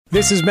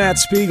This is Matt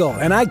Spiegel,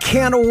 and I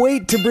can't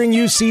wait to bring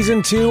you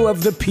Season 2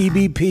 of the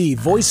PBP,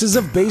 Voices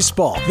of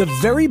Baseball. The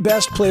very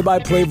best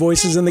play-by-play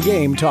voices in the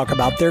game talk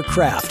about their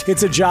craft.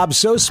 It's a job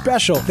so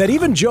special that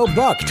even Joe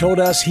Buck told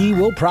us he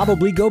will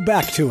probably go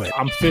back to it.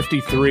 I'm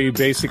 53,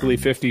 basically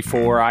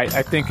 54. I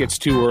think it's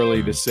too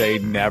early to say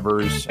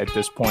nevers at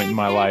this point in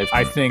my life.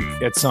 I think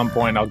at some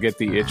point I'll get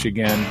the itch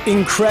again.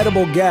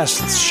 Incredible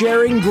guests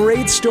sharing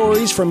great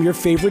stories from your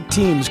favorite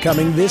teams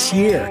coming this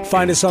year.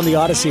 Find us on the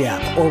Odyssey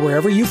app or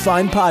wherever you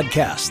find podcasts.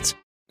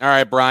 All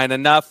right, Brian,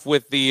 enough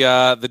with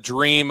the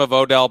dream of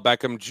Odell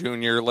Beckham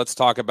Jr. Let's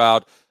talk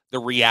about the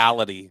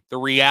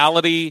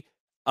reality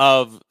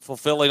of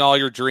fulfilling all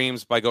your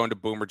dreams by going to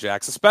Boomer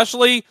Jacks,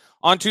 especially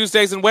on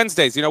Tuesdays and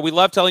Wednesdays. You know, we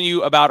love telling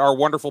you about our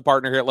wonderful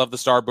partner here at Love the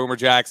Star, Boomer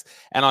Jacks,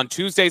 and on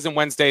Tuesdays and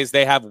Wednesdays,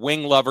 they have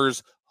wing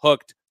lovers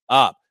hooked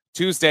up.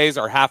 Tuesdays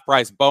are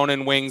half-price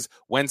bone-in wings.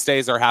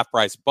 Wednesdays are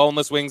half-price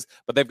boneless wings,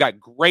 but they've got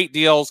great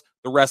deals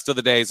the rest of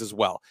the days as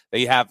well.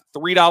 They have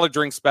 $3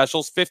 drink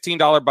specials,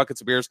 $15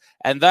 buckets of beers,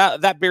 and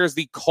that beer is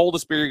the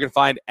coldest beer you can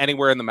find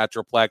anywhere in the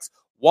Metroplex.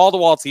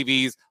 Wall-to-wall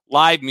TVs,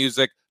 live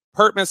music,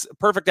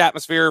 perfect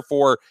atmosphere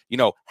for,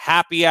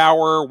 happy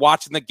hour,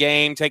 watching the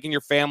game, taking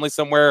your family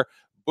somewhere.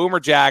 Boomer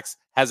Jacks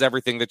has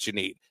everything that you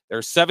need. There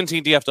are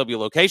 17 DFW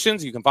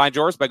locations. You can find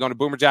yours by going to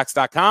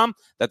boomerjacks.com.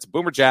 That's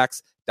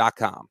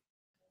boomerjacks.com.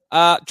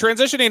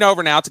 Transitioning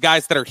over now to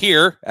guys that are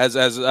here, as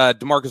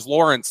DeMarcus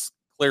Lawrence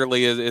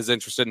clearly is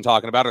interested in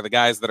talking about, are the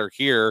guys that are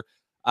here.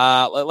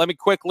 Let me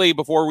quickly,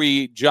 before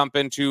we jump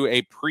into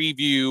a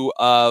preview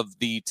of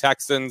the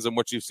Texans and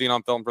what you've seen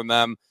on film from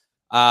them,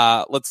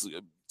 let's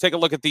take a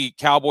look at the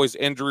Cowboys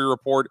injury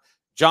report.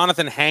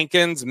 Jonathan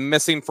Hankins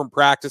missing from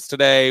practice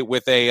today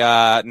with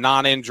a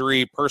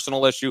non-injury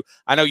personal issue.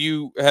 I know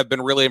you have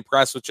been really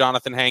impressed with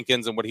Jonathan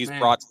Hankins and what he's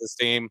brought to this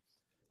team.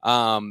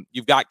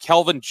 You've got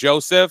Kelvin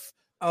Joseph,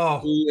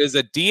 who is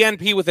a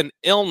DNP with an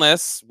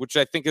illness, which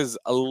I think is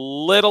a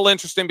little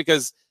interesting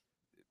because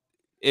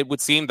it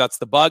would seem that's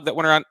the bug that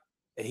went around.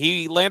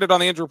 He landed on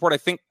the injury report, I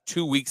think,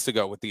 2 weeks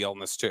ago with the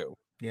illness too.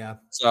 Yeah.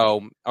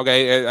 So,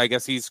 okay, I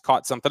guess he's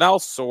caught something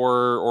else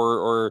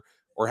or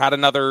had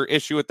another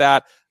issue with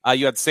that.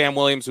 You had Sam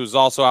Williams, who's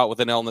also out with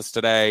an illness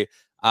today.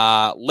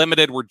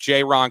 Limited were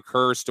J-Ron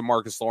Curse,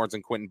 DeMarcus Lawrence,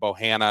 and Quentin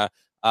Bohanna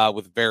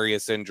with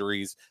various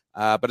injuries.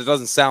 But it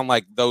doesn't sound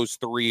like those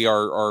three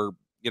are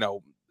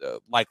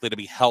likely to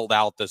be held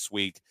out this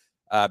week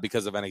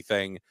because of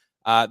anything.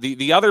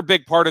 The other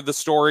big part of the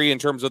story in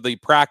terms of the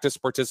practice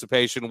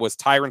participation was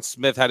Tyron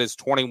Smith had his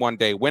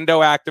 21-day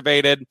window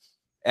activated.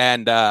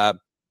 And,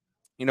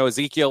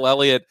 Ezekiel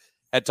Elliott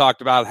had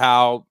talked about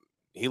how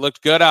he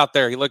looked good out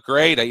there. He looked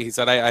great. He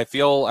said, I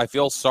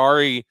feel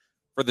sorry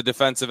for the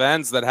defensive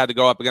ends that had to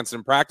go up against him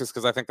in practice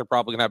because I think they're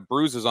probably going to have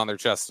bruises on their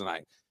chest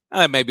tonight.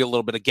 Maybe a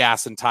little bit of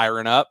gas and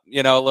Tyron up,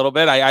 a little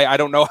bit. I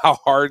don't know how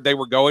hard they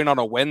were going on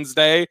a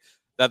Wednesday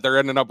that they're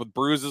ending up with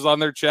bruises on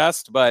their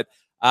chest, but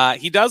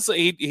he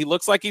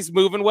looks like he's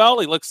moving well.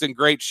 He looks in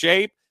great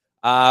shape.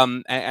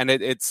 And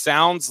it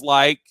sounds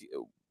like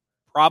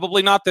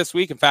probably not this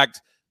week. In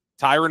fact,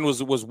 Tyron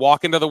was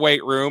walking to the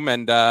weight room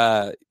and,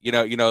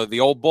 the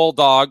old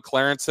bulldog,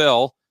 Clarence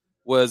Hill,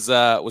 was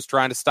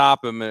trying to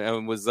stop him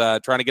and was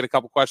trying to get a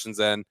couple questions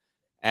in.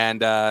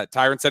 And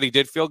Tyron said he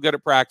did feel good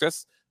at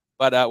practice,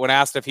 but when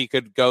asked if he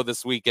could go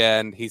this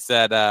weekend, he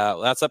said,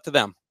 that's up to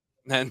them.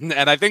 And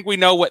I think we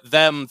know what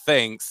them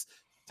thinks.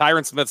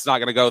 Tyron Smith's not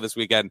going to go this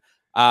weekend.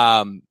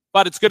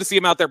 But it's good to see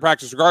him out there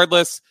practice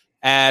regardless.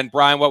 And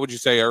Brian, what would you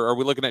say? Are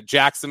we looking at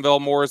Jacksonville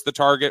more as the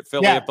target,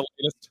 Philly at the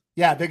latest?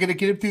 Yeah, they're going to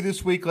get him through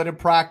this week, let him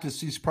practice.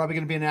 He's probably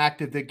going to be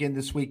inactive again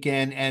this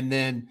weekend, and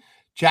then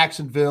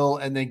Jacksonville,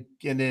 and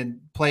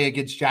then play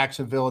against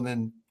Jacksonville, and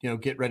then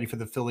get ready for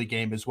the Philly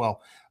game as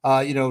well.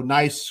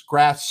 Nice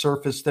grass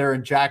surface there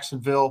in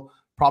Jacksonville,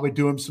 probably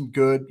do him some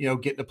good.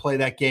 Getting to play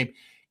that game.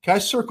 Can I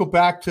circle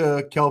back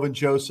to Kelvin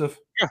Joseph?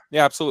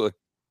 Yeah, absolutely.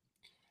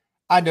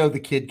 I know the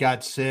kid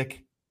got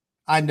sick.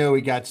 I know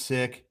he got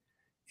sick,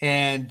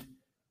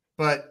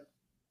 but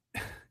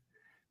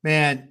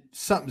man,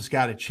 something's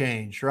got to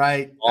change,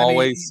 right?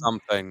 Always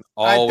something.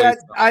 Always.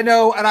 I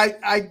know, and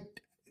I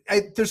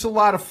there's a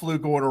lot of flu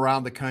going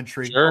around the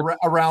country,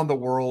 around the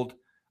world.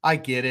 I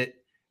get it.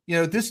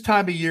 This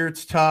time of year,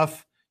 it's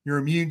tough. Your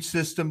immune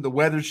system, the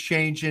weather's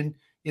changing.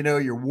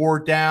 You're wore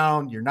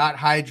down. You're not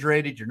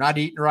hydrated. You're not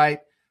eating right.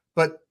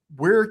 But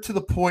we're to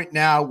the point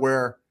now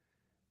where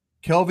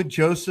Kelvin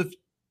Joseph,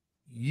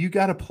 you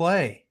got to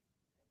play.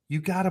 You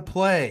got to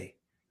play.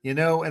 And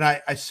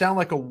I sound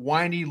like a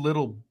whiny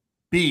little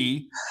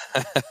bee,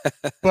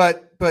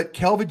 but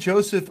Kelvin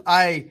Joseph,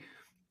 I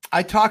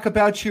talk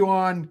about you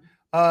on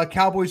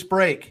Cowboys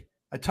Break.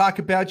 I talk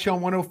about you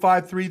on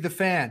 105.3 The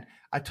Fan.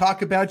 I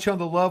talk about you on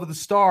the Love of the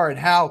Star and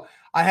how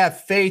I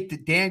have faith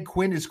that Dan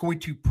Quinn is going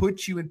to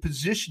put you in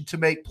position to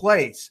make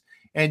plays.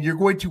 And you're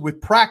going to,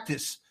 with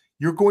practice,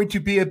 you're going to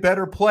be a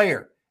better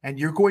player. And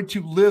you're going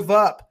to live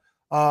up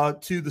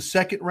to the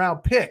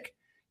second-round pick.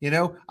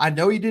 I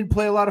know you didn't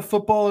play a lot of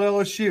football at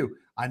LSU.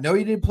 I know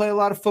you didn't play a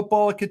lot of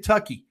football at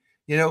Kentucky.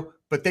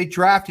 but they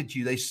drafted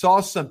you. They saw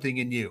something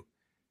in you.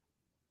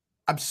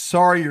 I'm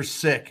sorry you're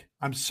sick.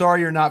 I'm sorry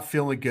you're not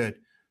feeling good.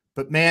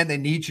 But, man, they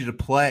need you to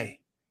play.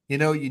 You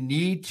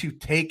need to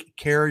take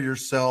care of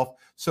yourself.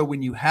 So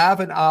when you have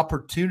an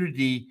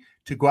opportunity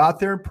to go out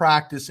there and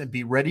practice and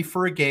be ready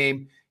for a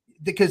game,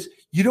 because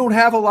you don't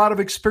have a lot of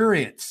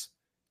experience.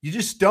 You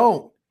just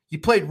don't. You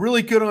played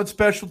really good on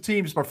special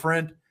teams, my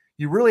friend.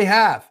 You really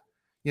have,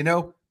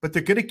 but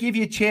they're going to give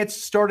you a chance to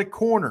start at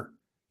corner,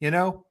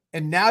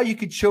 and now you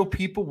can show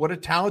people what a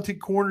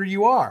talented corner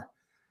you are.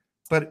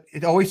 But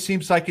it always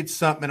seems like it's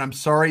something. And I'm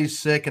sorry he's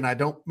sick, and I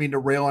don't mean to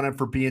rail on him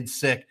for being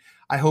sick.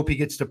 I hope he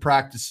gets to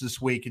practice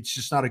this week. It's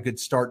just not a good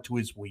start to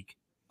his week.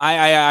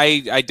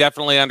 I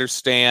definitely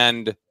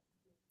understand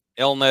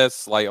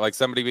illness, like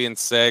somebody being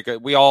sick.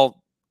 We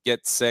all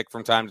get sick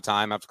from time to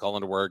time, have to call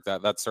into work.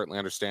 That's certainly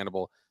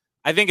understandable.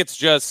 I think it's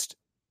just,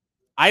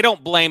 I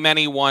don't blame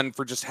anyone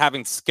for just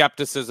having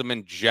skepticism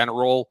in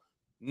general,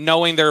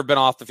 knowing there have been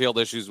off the field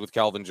issues with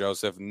Kelvin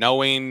Joseph,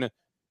 knowing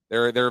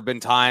there have been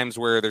times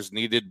where there's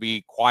needed to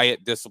be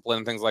quiet discipline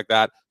and things like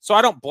that. So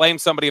I don't blame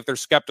somebody if they're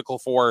skeptical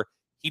for,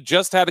 he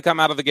just had to come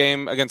out of the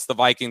game against the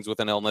Vikings with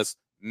an illness,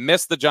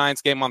 missed the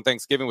Giants game on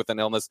Thanksgiving with an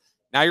illness.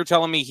 Now you're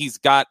telling me he's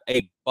got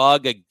a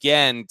bug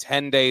again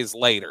 10 days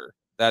later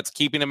that's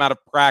keeping him out of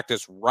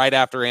practice right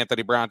after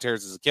Anthony Brown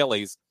tears his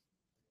Achilles.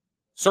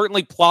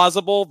 Certainly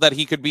plausible that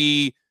he could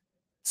be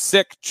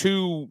sick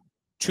two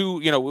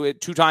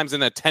times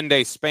in a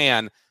 10-day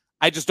span.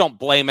 I just don't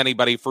blame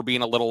anybody for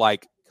being a little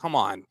like, come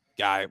on,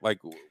 guy, like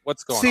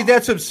what's going on? See,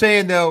 that's what I'm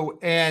saying though.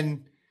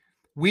 And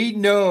we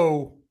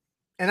know,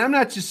 and I'm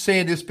not just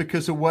saying this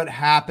because of what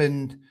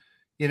happened,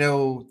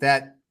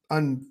 that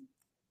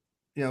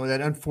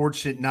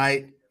unfortunate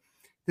night.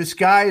 This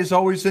guy is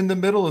always in the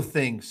middle of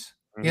things.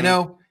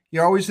 Mm-hmm.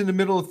 You're always in the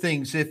middle of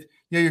things. If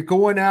you're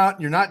going out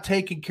and you're not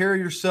taking care of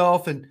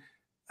yourself, and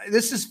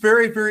this is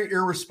very, very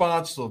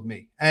irresponsible of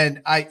me.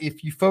 And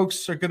if you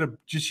folks are going to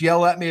just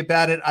yell at me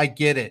about it, I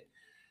get it.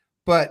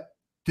 But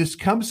this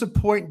comes a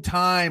point in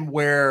time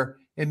where,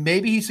 and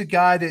maybe he's a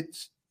guy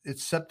that's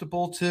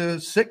susceptible to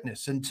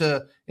sickness and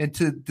to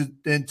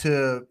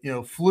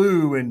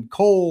flu and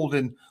cold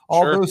and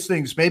all those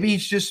things. Maybe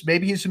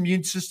his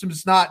immune system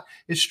is not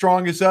as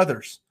strong as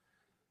others.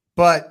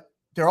 But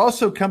there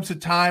also comes a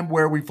time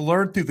where we've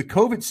learned through the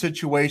COVID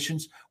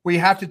situations where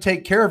you have to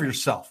take care of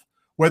yourself,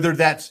 whether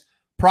that's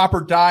proper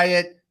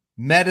diet,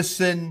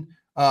 medicine,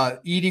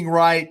 eating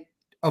right,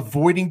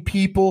 avoiding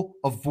people,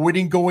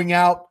 avoiding going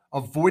out,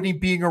 avoiding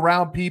being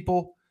around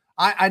people.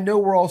 I know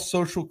we're all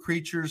social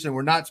creatures and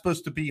we're not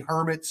supposed to be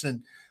hermits,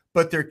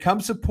 but there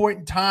comes a point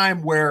in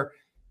time where,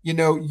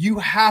 you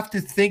have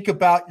to think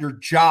about your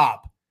job.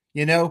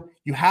 You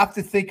have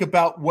to think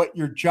about what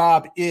your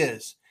job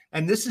is.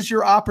 And this is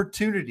your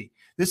opportunity.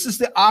 This is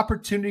the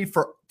opportunity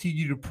for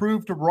you to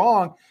prove to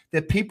wrong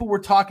that people were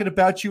talking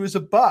about you as a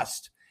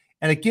bust.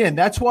 And again,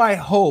 that's why I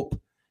hope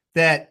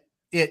that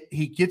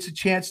he gets a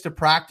chance to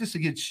practice, he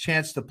gets a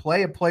chance to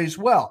play and plays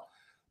well.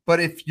 But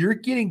if you're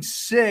getting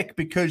sick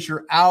because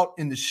you're out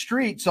in the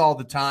streets all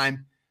the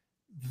time,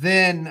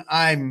 then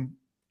I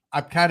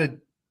kind of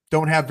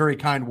don't have very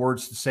kind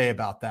words to say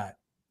about that.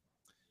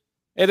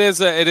 It is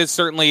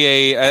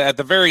certainly at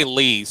the very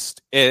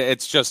least,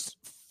 it's just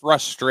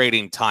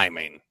frustrating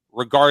timing.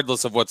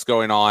 Regardless of what's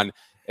going on,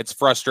 it's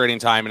frustrating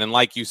timing. And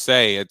like you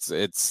say,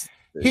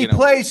 he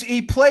plays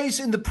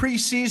in the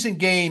preseason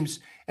games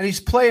and he's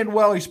playing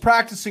well, he's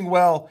practicing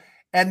well.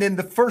 And then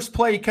the first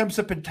play he comes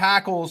up and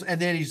tackles,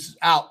 and then he's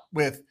out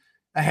with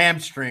a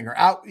hamstring or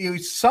out.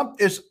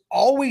 There's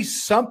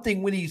always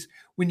something when you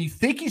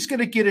think he's going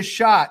to get a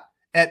shot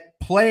at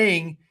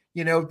playing.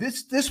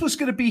 This was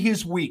going to be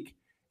his week.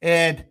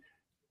 And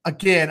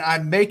again,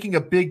 I'm making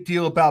a big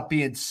deal about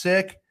being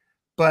sick,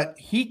 but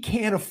he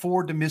can't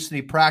afford to miss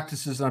any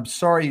practices. And I'm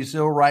sorry he's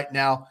ill right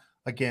now.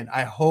 Again,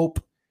 I hope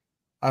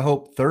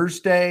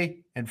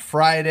Thursday and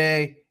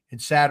Friday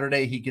and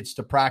Saturday he gets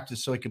to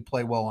practice so he can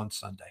play well on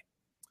Sunday.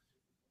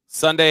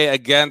 Sunday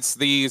against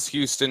these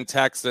Houston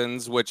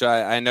Texans, which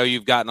I know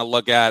you've gotten a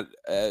look at.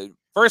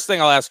 First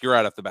thing I'll ask you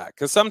right off the bat,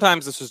 because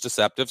sometimes this is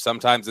deceptive,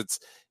 sometimes it's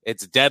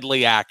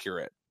deadly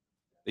accurate.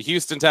 The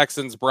Houston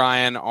Texans,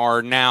 Brian,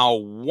 are now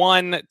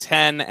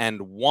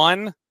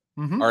 1-10-1.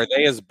 Mm-hmm. Are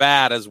they as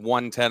bad as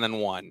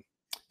 1-10-1?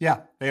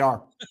 Yeah, they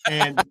are,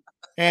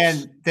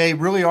 and they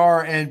really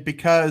are, and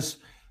because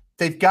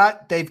they've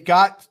got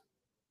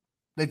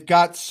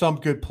some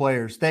good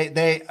players.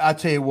 I'll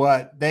tell you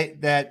what,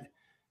 Damian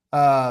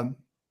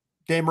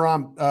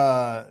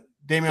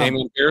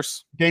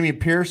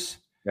Pierce.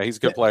 Yeah, he's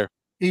a good player.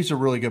 He's a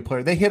really good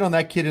player. They hit on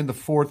that kid in the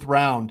 4th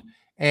round.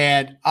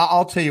 And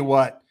I'll tell you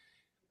what,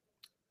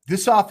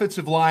 this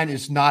offensive line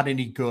is not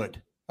any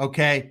good.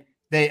 Okay.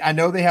 I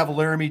know they have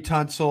Laramie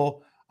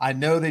Tunsil. I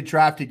know they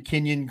drafted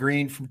Kenyon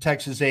Green from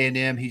Texas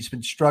A&M. He's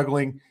been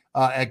struggling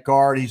at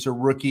guard. He's a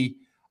rookie.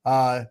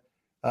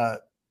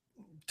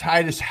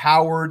 Titus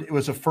Howard, it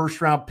was a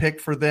 1st-round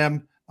pick for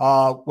them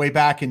way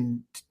back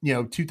in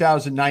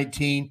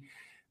 2019.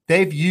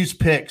 They've used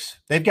picks.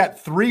 They've got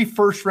 3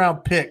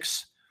 first-round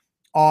picks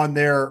on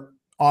their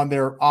on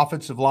their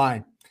offensive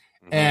line.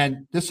 Mm-hmm.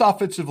 And this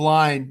offensive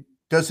line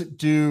doesn't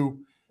do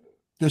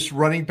this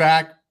running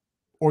back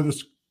or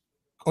these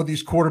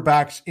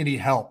quarterbacks any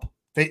help.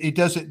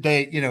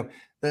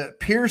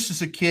 Pierce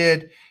is a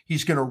kid.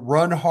 He's going to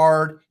run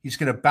hard. He's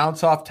going to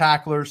bounce off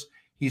tacklers.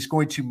 He's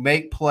going to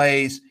make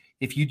plays.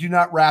 If you do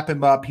not wrap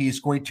him up, he's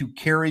going to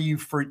carry you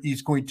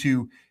he's going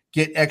to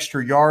get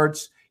extra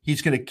yards.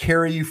 He's going to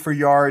carry you for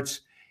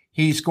yards.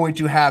 He's going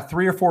to have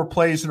 3 or 4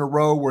 plays in a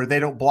row where they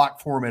don't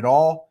block for him at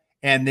all.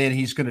 And then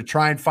he's going to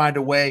try and find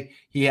a way.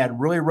 He had a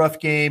really rough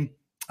game,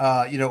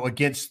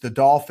 against the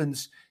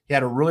Dolphins. He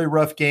had a really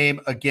rough game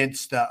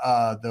against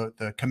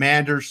the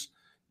Commanders.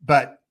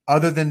 But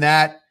other than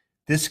that,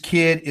 this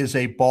kid is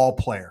a ball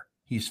player.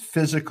 He's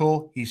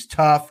physical. He's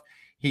tough.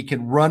 He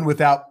can run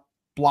without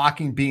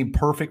blocking being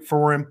perfect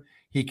for him.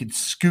 He can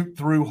scoot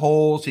through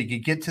holes. He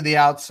can get to the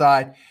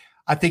outside.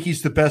 I think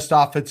he's the best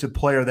offensive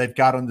player they've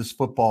got on this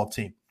football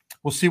team.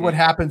 We'll see what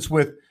happens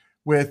with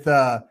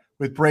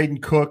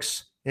Braden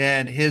Cooks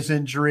and his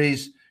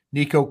injuries.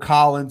 Nico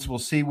Collins. We'll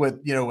see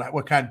what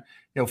kind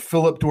of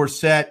Philip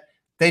Dorsett.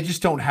 They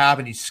just don't have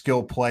any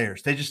skilled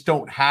players. They just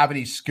don't have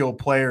any skilled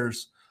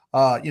players.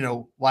 Some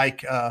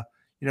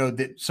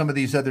of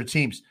these other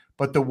teams.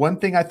 But the one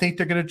thing I think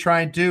they're going to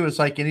try and do is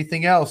like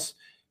anything else.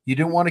 You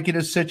don't want to get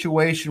a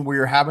situation where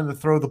you're having to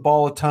throw the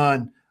ball a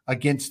ton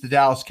against the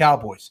Dallas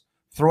Cowboys.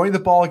 Throwing the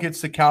ball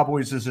against the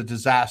Cowboys is a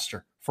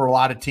disaster for a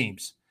lot of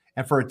teams.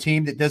 And for a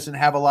team that doesn't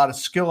have a lot of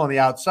skill on the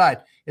outside,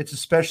 it's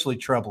especially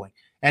troubling.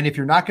 And if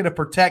you're not going to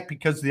protect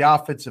because of the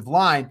offensive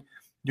line,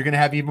 you're going to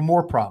have even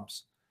more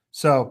problems.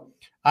 So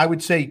I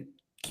would say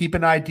keep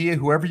an idea,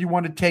 whoever you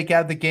want to take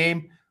out of the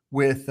game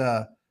with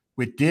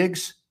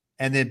Diggs,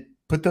 and then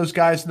put those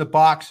guys in the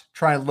box,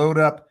 try and load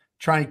up,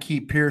 try and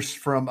keep Pierce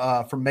from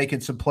making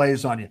some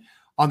plays on you.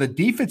 On the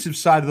defensive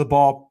side of the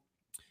ball,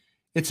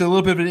 it's a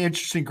little bit of an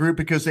interesting group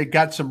because they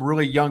got some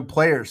really young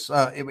players.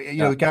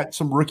 Got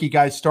some rookie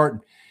guys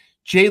starting.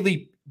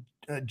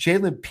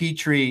 Jalen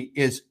Petrie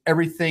is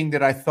everything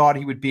that I thought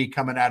he would be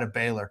coming out of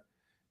Baylor.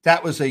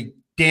 That was a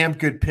damn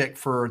good pick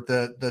for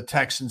the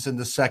Texans in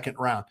the second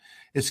round.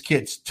 This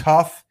kid's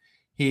tough.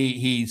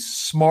 He's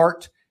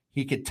smart.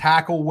 He can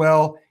tackle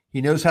well. He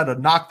knows how to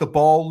knock the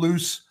ball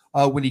loose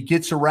when he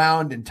gets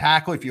around and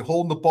tackle. If you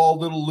hold the ball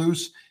a little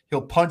loose,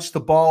 he'll punch the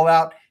ball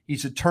out.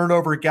 He's a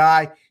turnover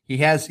guy.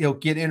 He'll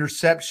get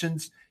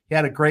interceptions. He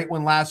had a great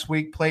one last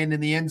week playing in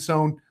the end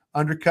zone,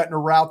 undercutting a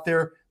route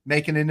there,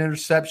 making an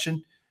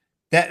interception.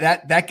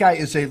 That guy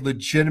is a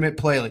legitimate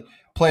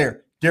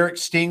player. Derek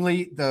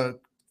Stingley, the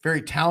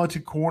very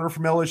talented corner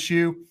from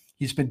LSU,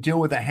 he's been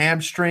dealing with a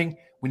hamstring.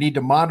 We need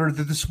to monitor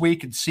this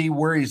week and see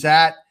where he's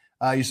at.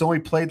 He's only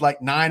played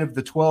like 9 of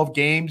the 12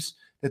 games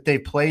that they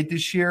played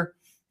this year.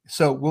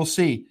 So we'll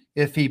see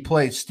if he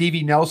plays.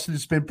 Stevie Nelson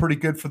has been pretty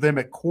good for them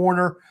at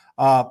corner.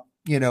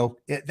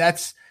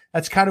 That's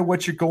kind of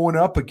what you're going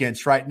up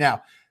against right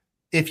now.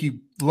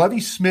 Lovie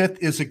Smith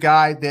is a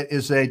guy that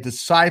is a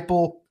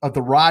disciple of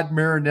the Rod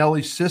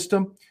Marinelli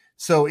system.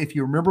 So if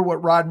you remember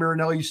what Rod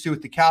Marinelli used to do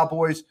with the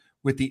Cowboys,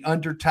 with the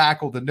under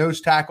tackle, the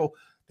nose tackle,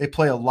 they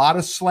play a lot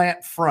of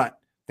slant front.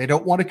 They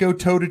don't want to go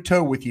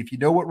toe-to-toe with you. If you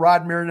know what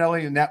Rod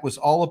Marinelli and that was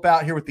all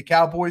about here with the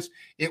Cowboys,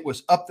 it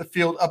was up the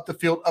field,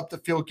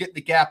 get in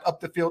the gap, up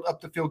the field,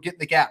 get in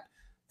the gap.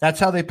 That's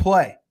how they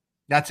play.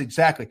 That's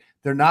exactly.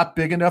 They're not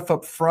big enough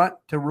up front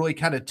to really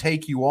kind of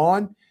take you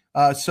on.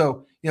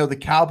 The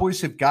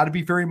Cowboys have got to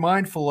be very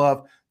mindful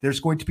of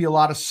there's going to be a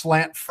lot of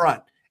slant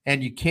front,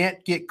 and you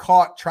can't get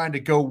caught trying to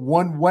go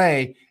one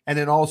way, and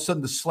then all of a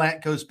sudden the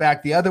slant goes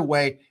back the other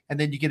way, and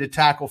then you get a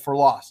tackle for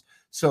loss.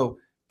 So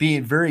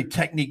being very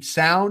technique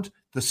sound,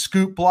 the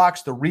scoop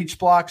blocks, the reach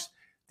blocks,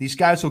 these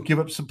guys will give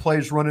up some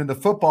plays running the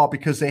football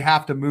because they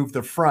have to move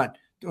the front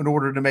in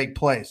order to make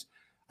plays.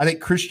 I think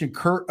Christian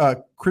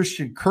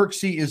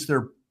Kirksey is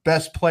their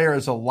best player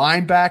as a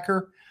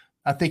linebacker.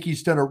 I think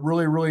he's done a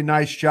really, really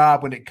nice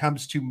job when it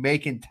comes to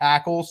making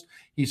tackles.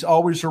 He's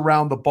always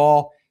around the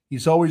ball.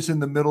 He's always in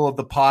the middle of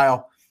the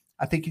pile.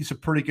 I think he's a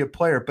pretty good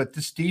player, but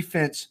this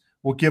defense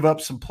will give up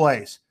some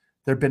plays.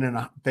 They've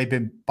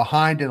been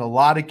behind in a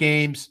lot of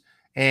games.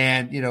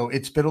 And,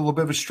 it's been a little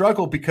bit of a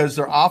struggle because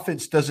their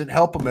offense doesn't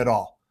help them at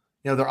all.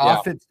 Their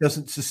offense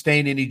doesn't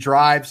sustain any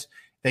drives.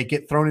 They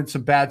get thrown in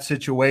some bad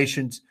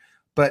situations.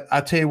 But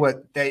I'll tell you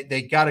what,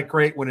 they got a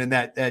great one in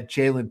that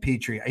Jalen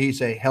Petrie.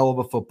 He's a hell of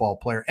a football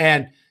player.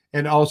 And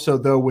also,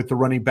 though, with the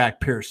running back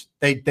Pierce,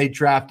 they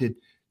drafted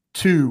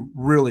 2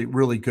 really,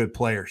 really good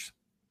players.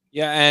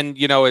 Yeah, and,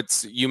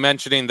 it's you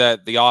mentioning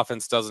that the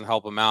offense doesn't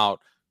help them out.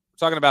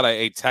 Talking about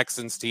a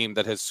Texans team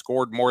that has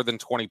scored more than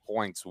 20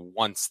 points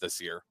once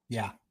this year.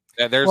 Yeah.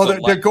 They're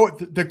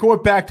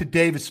going back to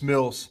Davis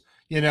Mills,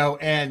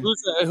 and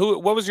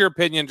what was your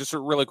opinion just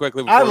really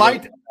quickly? I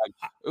liked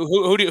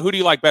who do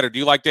you like better? Do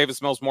you like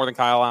Davis Mills more than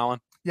Kyle Allen?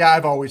 Yeah,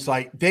 I've always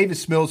liked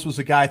Davis Mills. Was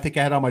a guy I think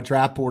I had on my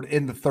draft board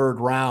in the 3rd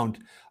round.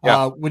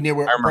 When they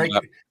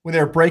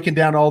were breaking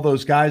down all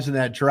those guys in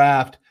that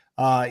draft,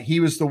 he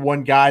was the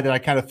one guy that I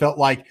kind of felt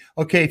like,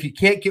 okay, if you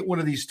can't get one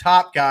of these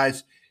top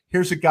guys,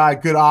 here's a guy, a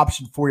good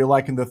option for you,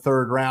 like in the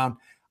third round.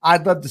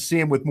 I'd love to see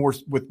him with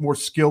more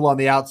skill on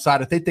the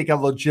outside. If they think a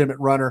legitimate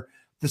runner,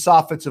 this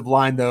offensive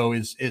line though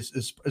is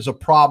a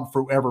problem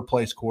for whoever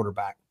plays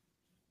quarterback.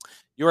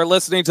 You are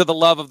listening to the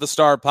Love of the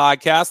Star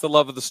podcast. The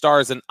Love of the Star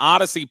is an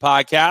Odyssey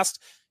podcast.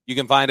 You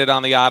can find it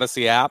on the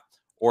Odyssey app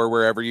or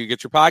wherever you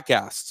get your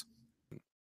podcasts.